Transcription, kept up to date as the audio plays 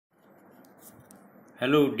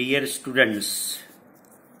Hello dear students,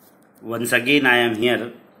 once again I am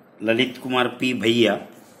here, Lalitkumar P. Bhaiya,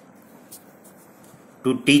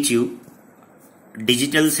 to teach you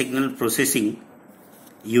digital signal processing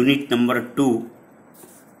unit number 2,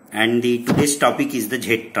 and today's topic is the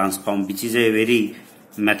Z transform, which is a very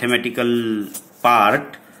mathematical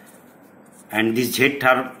part, and this Z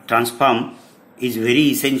transform is very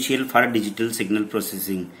essential for digital signal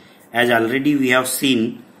processing, as already we have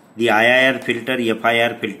seen the IIR filter,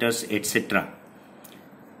 FIR filters, etc.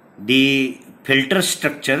 The filter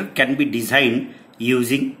structure can be designed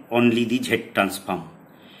using only the Z transform,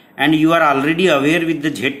 and you are already aware with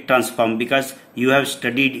the Z transform because you have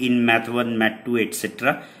studied in Math 1, Math 2,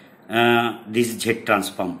 etc. This Z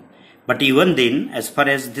transform. But even then, as far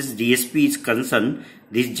as this DSP is concerned,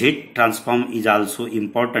 this Z transform is also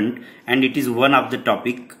important, and it is one of the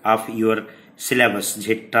topic of your syllabus,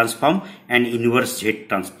 Z transform and inverse Z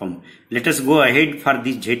transform. Let us go ahead for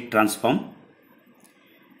this Z transform.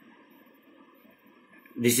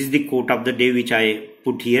 This is the quote of the day which I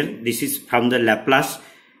put here. This is from the Laplace,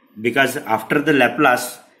 because after the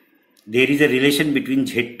Laplace there is a relation between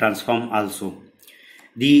Z transform also.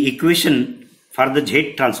 The equation for the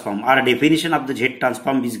Z transform or definition of the Z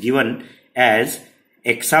transform is given as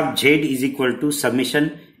x of Z is equal to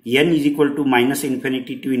summation n is equal to minus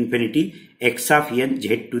infinity to infinity x of n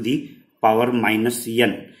z to the power minus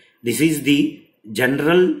n. This is the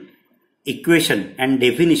general equation and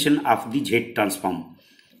definition of the Z transform,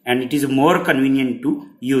 and it is more convenient to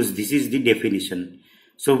use. This is the definition.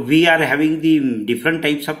 So we are having the different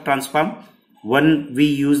types of transform. One, we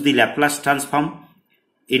use the Laplace transform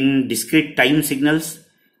in discrete time signals.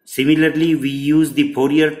 Similarly, we use the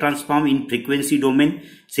Fourier transform in frequency domain.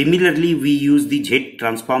 Similarly, we use the Z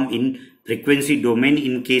transform in frequency domain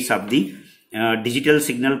in case of the digital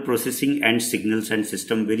signal processing and signals and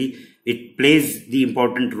system. It plays the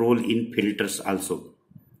important role in filters also.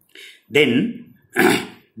 Then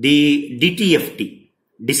the DTFT,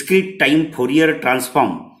 discrete time Fourier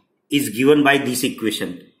transform, is given by this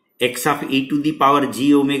equation: x of e to the power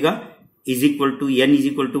g omega is equal to n is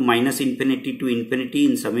equal to minus infinity to infinity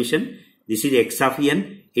in summation. This is x of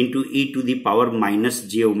n into e to the power minus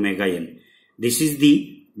j omega n. This is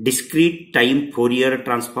the discrete time Fourier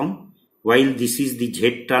transform, while this is the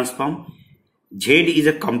Z transform. Z is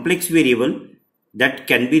a complex variable that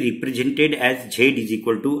can be represented as Z is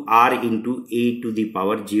equal to r into e to the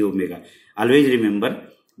power j omega. Always remember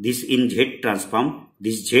this: in Z transform,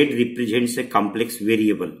 this Z represents a complex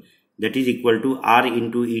variable that is equal to r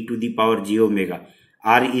into e to the power j omega.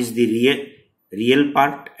 R is the real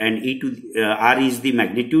part, and r is the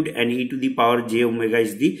magnitude, and e to the power j omega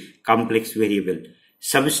is the complex variable.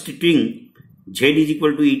 Substituting Z is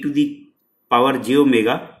equal to e to the power j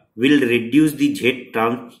omega will reduce the Z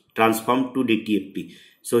transform to DTFT.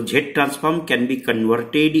 So Z transform can be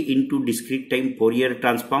converted into discrete time Fourier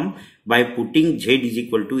transform by putting Z is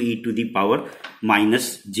equal to e to the power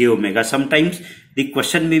minus j omega. Sometimes the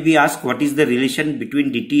question may be asked, what is the relation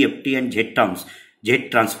between DTFT and Z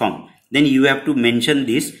transform? Then you have to mention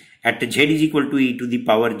this: at Z is equal to e to the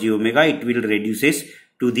power j omega, it will reduces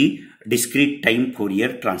to the discrete time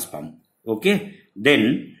Fourier transform. Okay.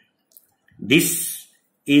 Then this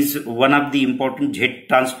is one of the important Z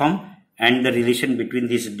transform and the relation between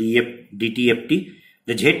this DTFT.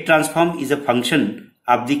 The Z transform is a function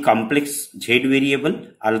of the complex Z variable,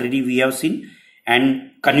 already we have seen,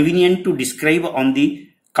 and convenient to describe on the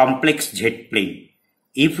complex Z plane.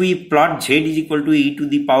 If we plot Z is equal to e to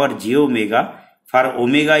the power j omega for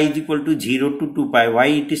omega is equal to 0 to 2 pi, why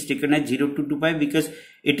it is taken as 0 to 2 pi? Because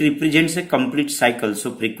it represents a complete cycle.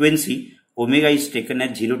 So frequency omega is taken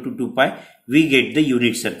as 0 to 2 pi, we get the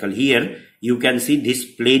unit circle. Here you can see this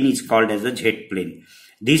plane is called as a Z plane.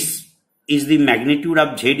 This is the magnitude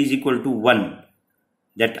of Z is equal to 1,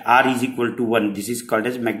 that r is equal to 1. This is called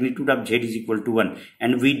as magnitude of Z is equal to 1,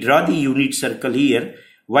 and we draw the unit circle here,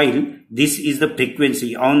 while this is the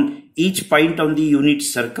frequency. On each point on the unit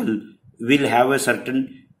circle will have a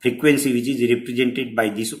certain frequency which is represented by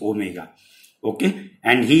this omega. Okay,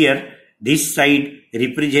 and here this side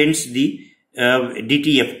represents the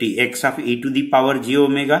DTFT, x of e to the power j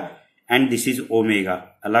omega, and this is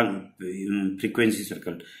omega along frequency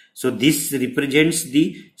circle. So this represents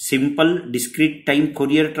the simple discrete time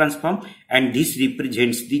Fourier transform, and this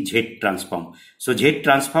represents the Z transform. So Z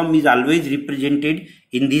transform is always represented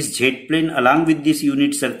in this Z plane along with this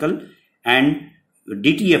unit circle, and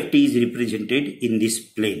DTFT is represented in this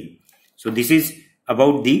plane. So this is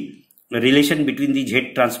about the relation between the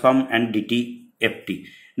Z transform and DTFT.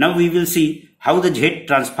 Now we will see how the Z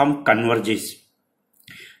transform converges.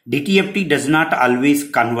 DTFT does not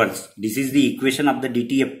always converge. This is the equation of the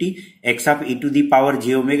DTFT. X of e to the power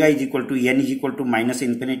j omega is equal to n is equal to minus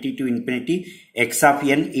infinity to infinity x of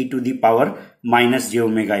n e to the power minus j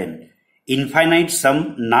omega n. Infinite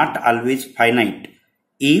sum not always finite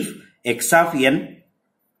if x of n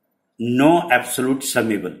no absolute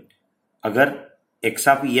summable. अगर x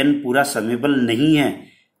of n पूरा summable नहीं है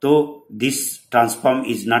तो this transform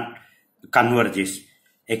is not converges.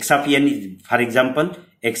 X of n is, for example,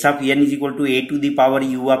 x of n is equal to a to the power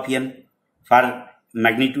u of n for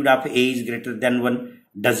magnitude of a is greater than 1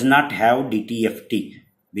 does not have DTFT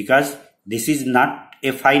because this is not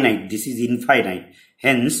a finite, this is infinite.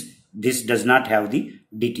 Hence, this does not have the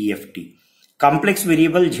DTFT. Complex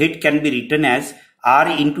variable z can be written as r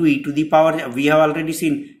into e to the power, we have already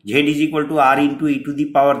seen z is equal to r into e to the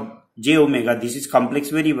power j omega. This is complex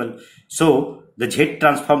variable. So, the z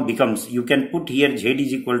transform becomes, you can put here z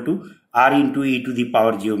is equal to r into e to the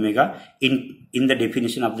power j omega in the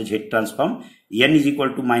definition of the z transform. N is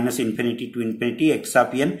equal to minus infinity to infinity x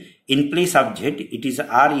of n. In place of z, it is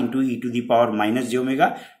r into e to the power minus j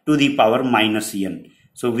omega to the power minus n.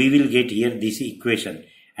 So, we will get here this equation.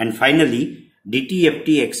 And finally,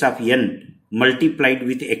 DTFT x of n multiplied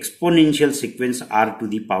with exponential sequence r to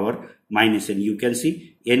the power minus n. You can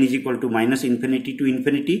see n is equal to minus infinity to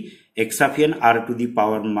infinity x of n r to the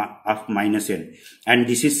power of minus n. And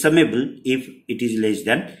this is summable if it is less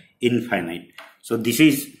than infinite. So this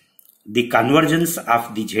is the convergence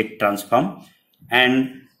of the Z transform,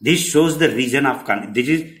 and this shows the region of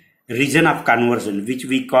conversion, which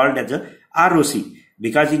we called as a ROC,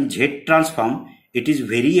 because in Z transform it is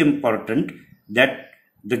very important that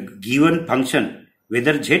the given function,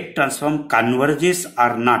 whether Z transform converges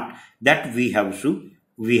or not, that we have to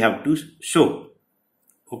show.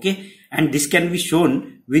 Okay, and this can be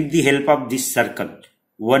shown with the help of this circle.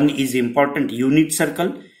 One is important, unit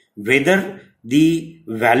circle, whether the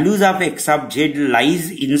values of x of z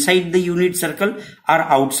lies inside the unit circle or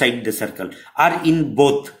outside the circle or in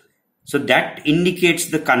both. So that indicates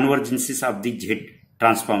the convergences of the Z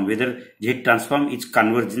transform, whether Z transform is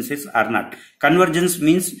convergences or not. Convergence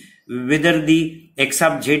means whether the x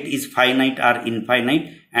of z is finite or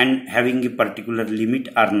infinite and having a particular limit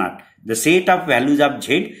or not. The set of values of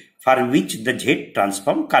z for which the Z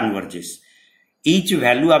transform converges. Each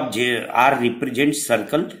value of r represents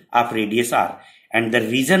circle of radius r, and the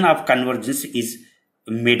region of convergence is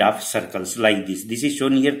made of circles like this. This is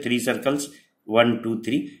shown here, 3 circles, 1, 2,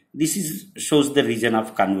 3. This shows the region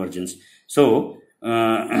of convergence. So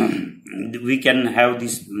we can have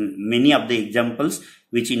this many of the examples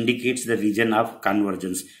which indicates the region of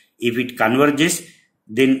convergence. If it converges,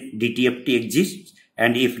 then DTFT exists,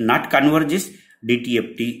 and if not converges,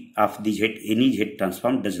 DTFT of the any Z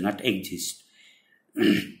transform does not exist.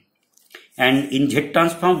 And in Z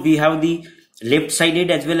transform we have the left-sided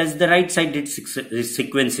as well as the right-sided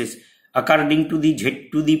sequences according to the Z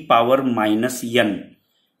to the power minus n.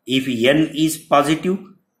 If n is positive,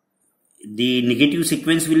 the negative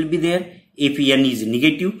sequence will be there. If n is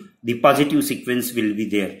negative, the positive sequence will be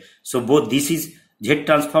there. So both this is Z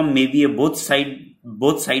transform may be a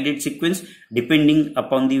both-sided sequence depending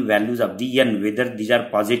upon the values of the n, whether these are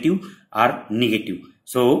positive or negative.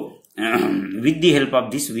 So with the help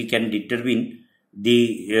of this we can determine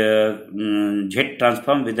the Z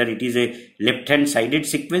transform, whether it is a left-hand sided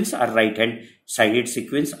sequence or right-hand sided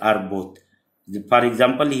sequence or both. For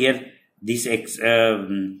example, here this x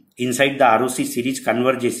inside the ROC series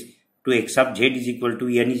converges to x of z is equal to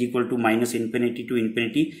n is equal to minus infinity to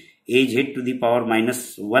infinity a z to the power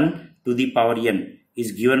minus 1 to the power n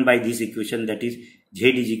is given by this equation, that is z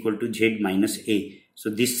is equal to z minus a. So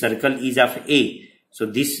this circle is of a. So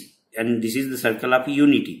this and this is the circle of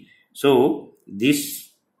unity. So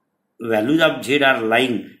these values of z are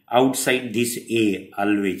lying outside this a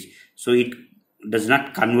always. So it does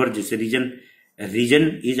not converge. This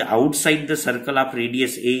region is outside the circle of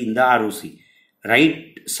radius a in the ROC.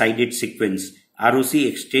 Right-sided sequence. ROC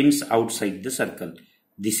extends outside the circle.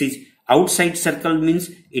 This is outside circle means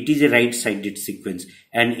it is a right-sided sequence,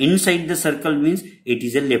 and inside the circle means it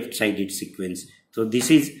is a left-sided sequence. So this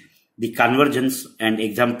is the convergence and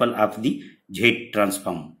example of the Z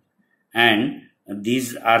transform. And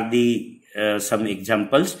these are the some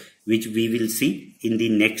examples which we will see in the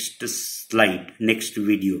next slide, next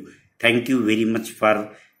video. Thank you very much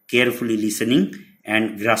for carefully listening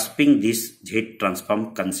and grasping this Z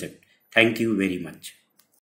transform concept. Thank you very much.